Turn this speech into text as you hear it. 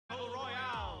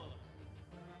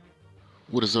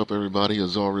What is up, everybody?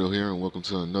 Azariel here, and welcome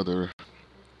to another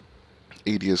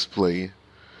ADSPLAY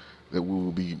that we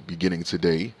will be beginning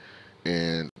today.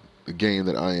 And the game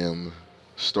that I am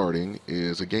starting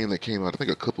is a game that came out, I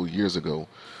think, a couple years ago,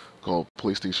 called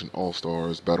PlayStation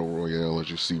All-Stars Battle Royale,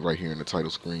 as you see right here in the title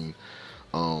screen.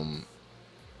 Um,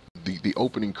 the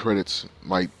opening credits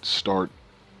might start,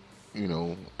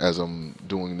 as I'm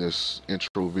doing this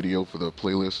intro video for the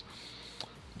playlist,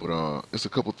 but it's a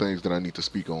couple things that I need to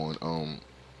speak on.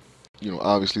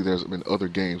 Obviously there's been other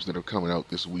games that are coming out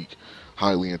this week,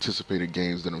 highly anticipated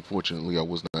games that unfortunately I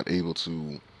was not able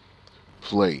to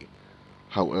play.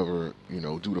 However,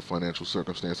 due to financial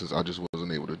circumstances, I just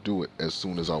wasn't able to do it as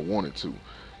soon as I wanted to.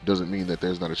 Doesn't mean that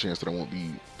there's not a chance that I won't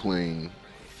be playing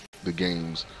the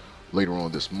games later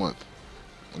on this month.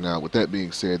 Now, with that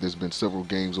being said, there's been several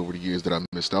games over the years that I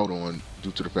missed out on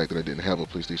due to the fact that I didn't have a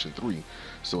PlayStation 3.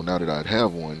 So now that I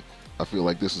have one, I feel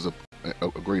like this is a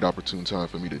great opportune time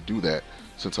for me to do that.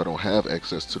 Since I don't have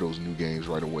access to those new games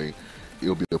right away,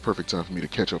 it'll be the perfect time for me to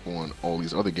catch up on all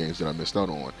these other games that I missed out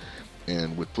on.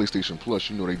 And with PlayStation Plus,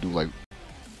 they do like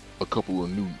a couple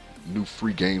of new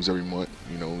free games every month.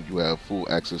 You have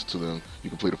full access to them. You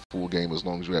can play the full game as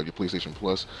long as you have your PlayStation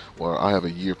Plus. Well, I have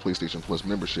a year PlayStation Plus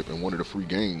membership, and one of the free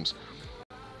games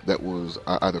that was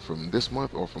either from this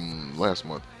month or from last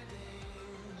month.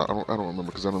 I don't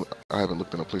remember because I haven't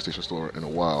looked in a PlayStation Store in a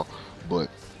while. But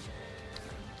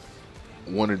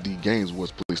one of the games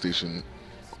was PlayStation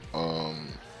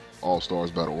All Stars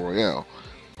Battle Royale.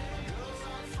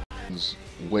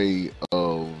 Way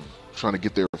of trying to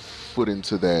get their foot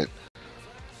into that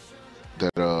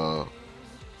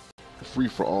free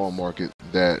for all market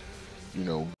that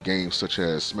games such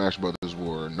as Smash Brothers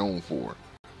were known for.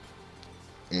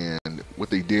 And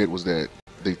what they did was that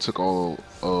they took all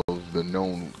of the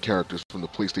known characters from the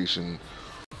PlayStation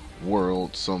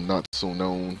world, some not so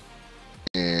known,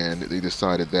 and they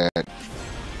decided that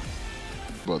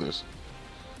brothers.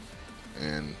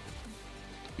 And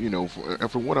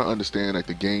from what I understand, like,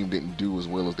 the game didn't do as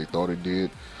well as they thought it did,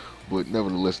 but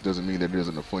nevertheless, it doesn't mean that it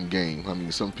isn't a fun game. I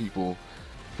mean, some people,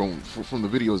 from the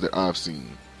videos that I've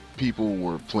seen, people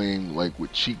were playing like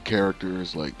with cheat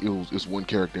characters. Like, it's one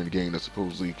character in the game that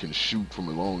supposedly can shoot from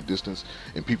a long distance,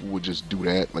 and people would just do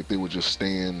that. Like, they would just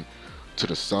stand to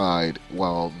the side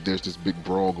while there's this big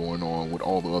brawl going on with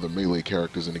all the other melee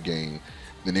characters in the game.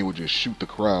 Then they would just shoot the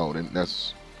crowd, and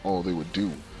that's all they would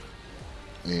do.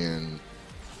 And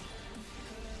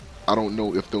I don't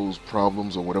know if those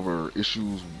problems or whatever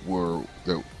issues were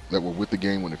that were with the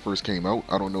game when it first came out.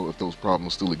 I don't know if those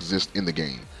problems still exist in the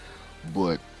game.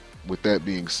 But with that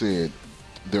being said,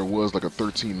 there was like a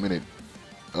 13-minute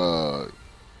a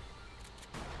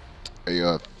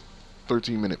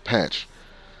 13-minute patch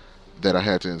that I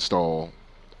had to install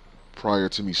prior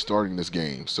to me starting this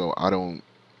game. So I don't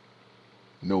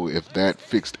know if that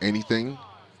fixed anything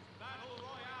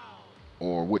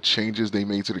or what changes they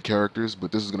made to the characters,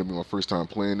 but this is going to be my first time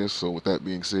playing this. So with that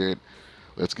being said,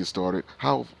 let's get started.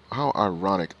 How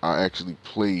ironic, I actually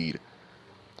played,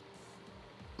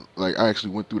 like, I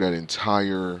actually went through that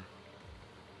entire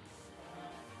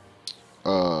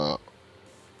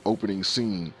opening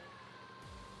scene,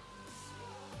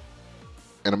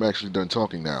 and I'm actually done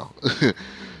talking now.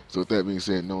 So with that being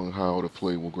said, knowing how to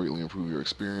play will greatly improve your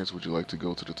experience. Would you like to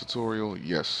go to the tutorial?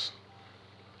 Yes.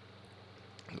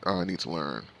 I need to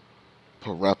learn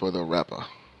Parappa the Rapper.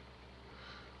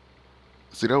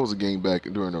 See, that was a game back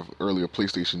during the earlier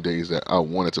PlayStation days that I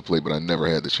wanted to play, but I never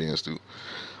had the chance to.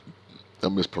 I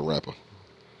miss Parappa.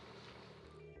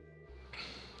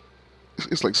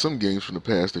 It's like some games from the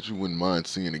past that you wouldn't mind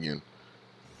seeing again.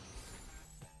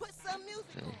 Put some music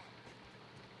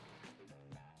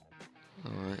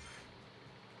on. Alright.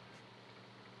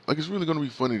 Like, it's really going to be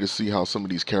funny to see how some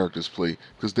of these characters play,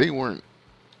 because they weren't,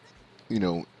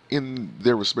 in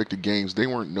their respective games, they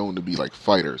weren't known to be like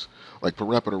fighters. Like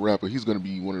Parappa the Rapper, he's going to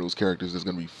be one of those characters that's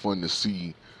going to be fun to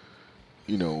see,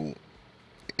 in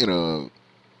a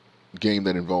game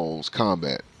that involves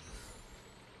combat.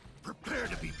 Prepare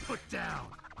to be put down.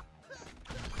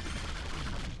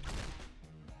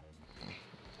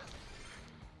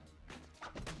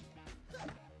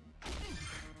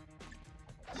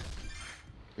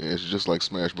 Yeah, it's just like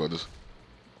Smash Brothers.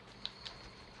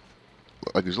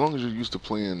 Like, as long as you're used to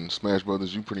playing Smash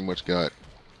Brothers, you pretty much got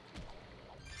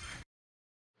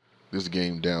this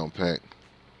game down pat.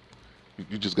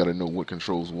 You just got to know what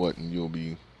controls what, and you'll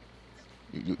be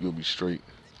straight.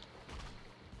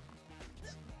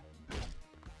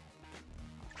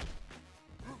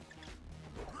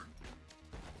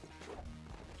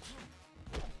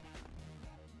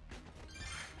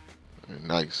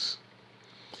 Nice.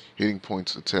 Hitting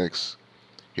points, attacks,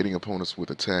 Hitting opponents with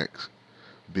attacks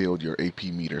build your AP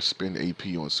meter. Spend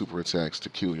AP on super attacks to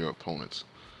kill your opponents.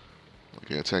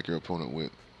 Okay, attack your opponent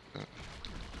with.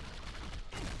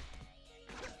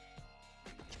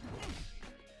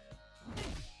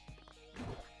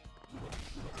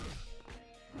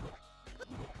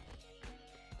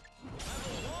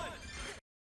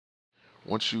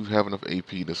 Once you have enough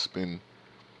AP to spend,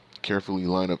 carefully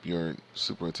line up your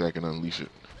super attack and unleash it.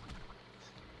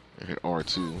 And hit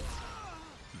R2.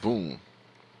 Boom.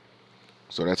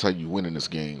 So that's how you win in this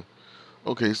game.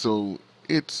 Okay, so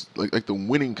it's like the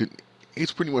winning could.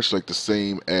 It's pretty much like the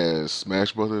same as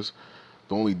Smash Brothers.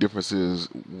 The only difference is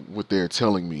what they're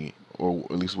telling me, or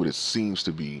at least what it seems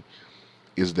to be,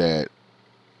 is that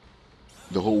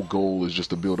the whole goal is just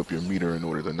to build up your meter in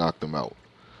order to knock them out.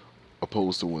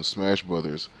 Opposed to in Smash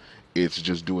Brothers, it's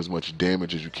just do as much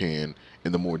damage as you can,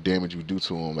 and the more damage you do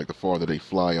to them, like the farther they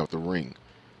fly out the ring.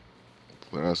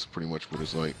 So that's pretty much what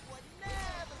it's like.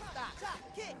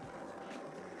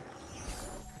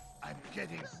 I'm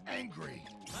getting angry.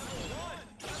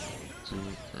 2,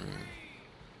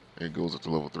 3. It goes up to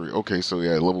level 3. Okay, so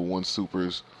yeah, level 1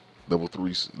 supers, level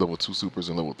 3, level 2 supers,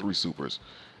 and level 3 supers,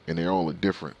 and they're all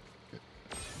different.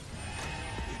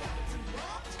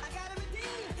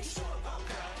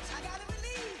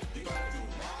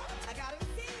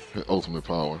 Ultimate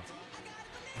power.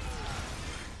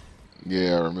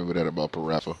 Yeah, I remember that about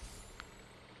Parappa.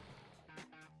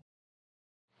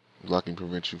 Blocking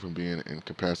prevents you from being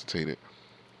incapacitated.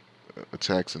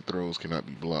 Attacks and throws cannot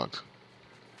be blocked.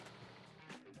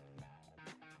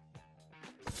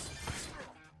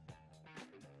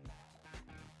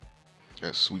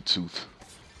 That's Sweet Tooth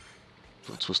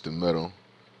from Twisted Metal.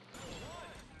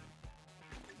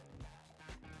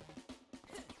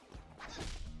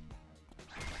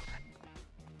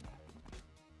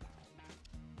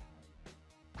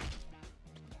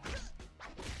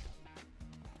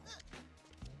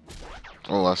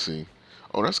 Oh, I see.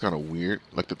 Oh, that's kind of weird.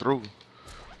 Like the throw,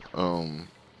 um,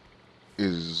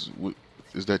 is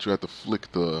that you have to flick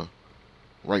the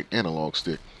right analog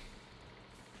stick.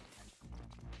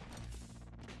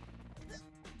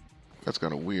 That's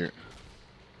kind of weird.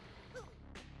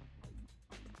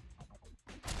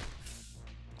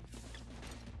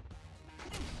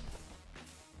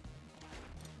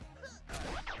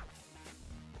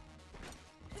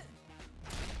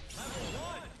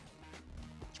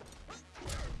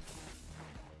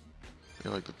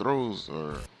 Yeah, like the throws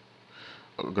are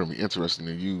going to be interesting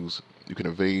to use. You can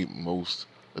evade most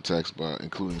attacks by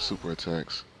including super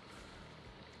attacks.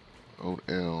 Hold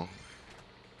L.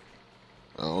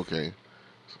 Oh, okay.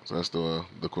 So that's the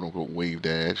quote-unquote wave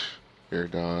dash, air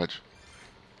dodge.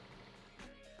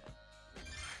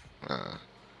 Uh,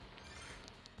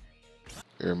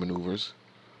 Air maneuvers.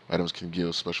 Items can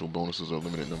give special bonuses or a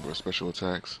limited number of special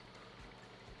attacks.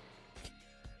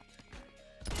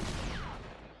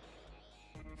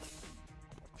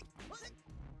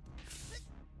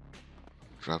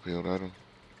 Drop held item.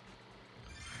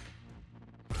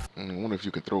 I wonder if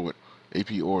you can throw it.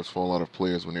 AP orbs fall out of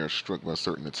players when they are struck by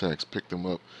certain attacks. Pick them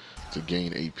up to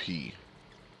gain AP.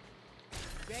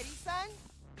 Ready, son?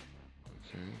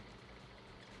 Okay.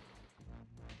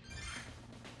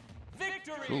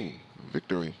 Victory! Cool.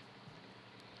 Victory.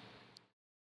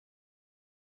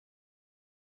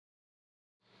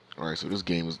 Alright, so this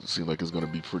game seems like it's going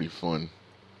to be pretty fun.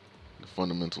 The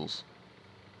fundamentals.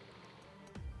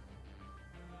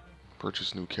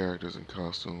 Purchase new characters and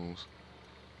costumes.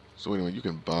 So anyway, you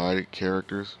can buy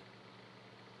characters.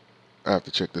 I have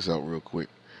to check this out real quick.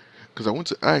 Because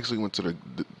I actually went to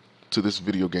to this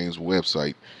video game's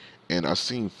website, and I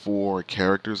seen 4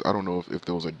 characters. I don't know if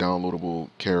those are downloadable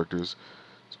characters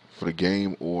for the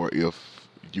game, or if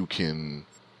you can,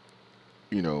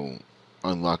 you know,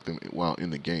 unlock them while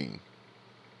in the game.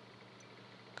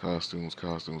 Costumes,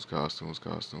 costumes, costumes,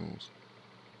 costumes.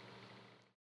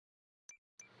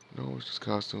 No, it's just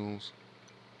costumes.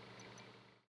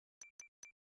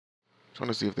 Trying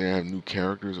to see if they have new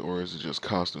characters or is it just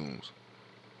costumes.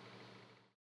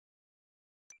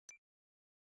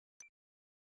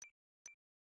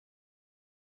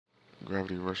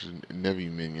 Gravity Russian Navy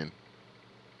Minion.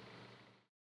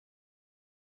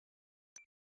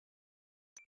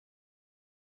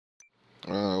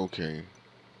 Okay.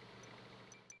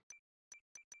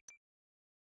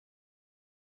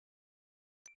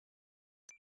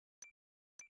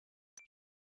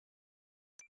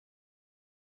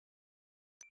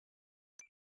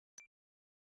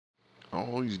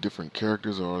 All these different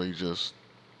characters, or are they just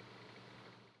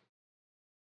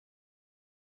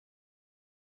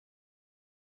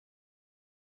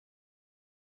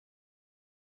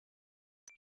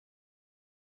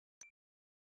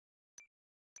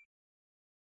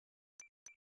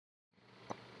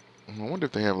I wonder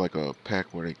if they have like a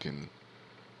pack where they can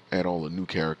add all the new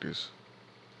characters.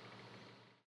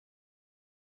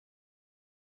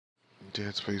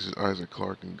 Dead Space's Isaac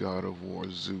Clarke and God of War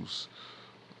Zeus.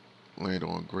 Land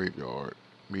on Graveyard.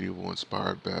 Medieval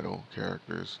inspired battle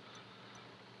characters.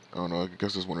 I don't know, I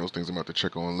guess it's one of those things I'm about to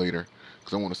check on later.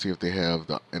 Because I want to see if they have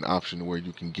an option where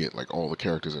you can get like all the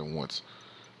characters at once.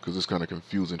 Because it's kind of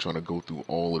confusing trying to go through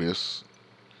all of this.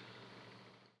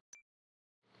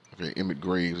 Okay, Emmett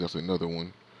Graves, that's another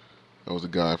one. That was a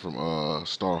guy from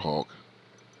Starhawk.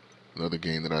 Another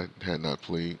game that I had not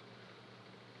played.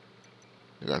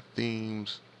 They got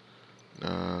themes.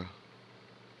 Nah.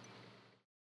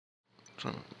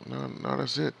 No,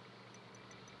 that's it.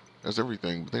 That's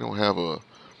everything. But they don't have a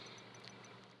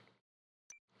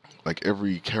like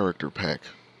every character pack.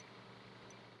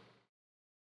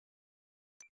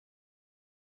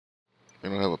 They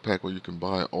don't have a pack where you can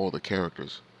buy all the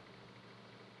characters.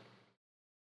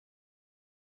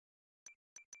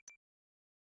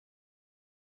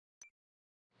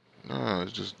 Nah,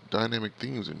 it's just dynamic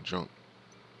themes and junk.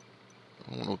 I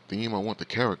don't want no theme, I want the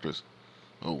characters.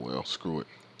 Oh well, screw it.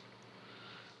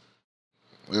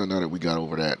 Well, now that we got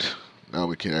over that, now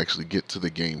we can actually get to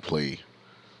the gameplay.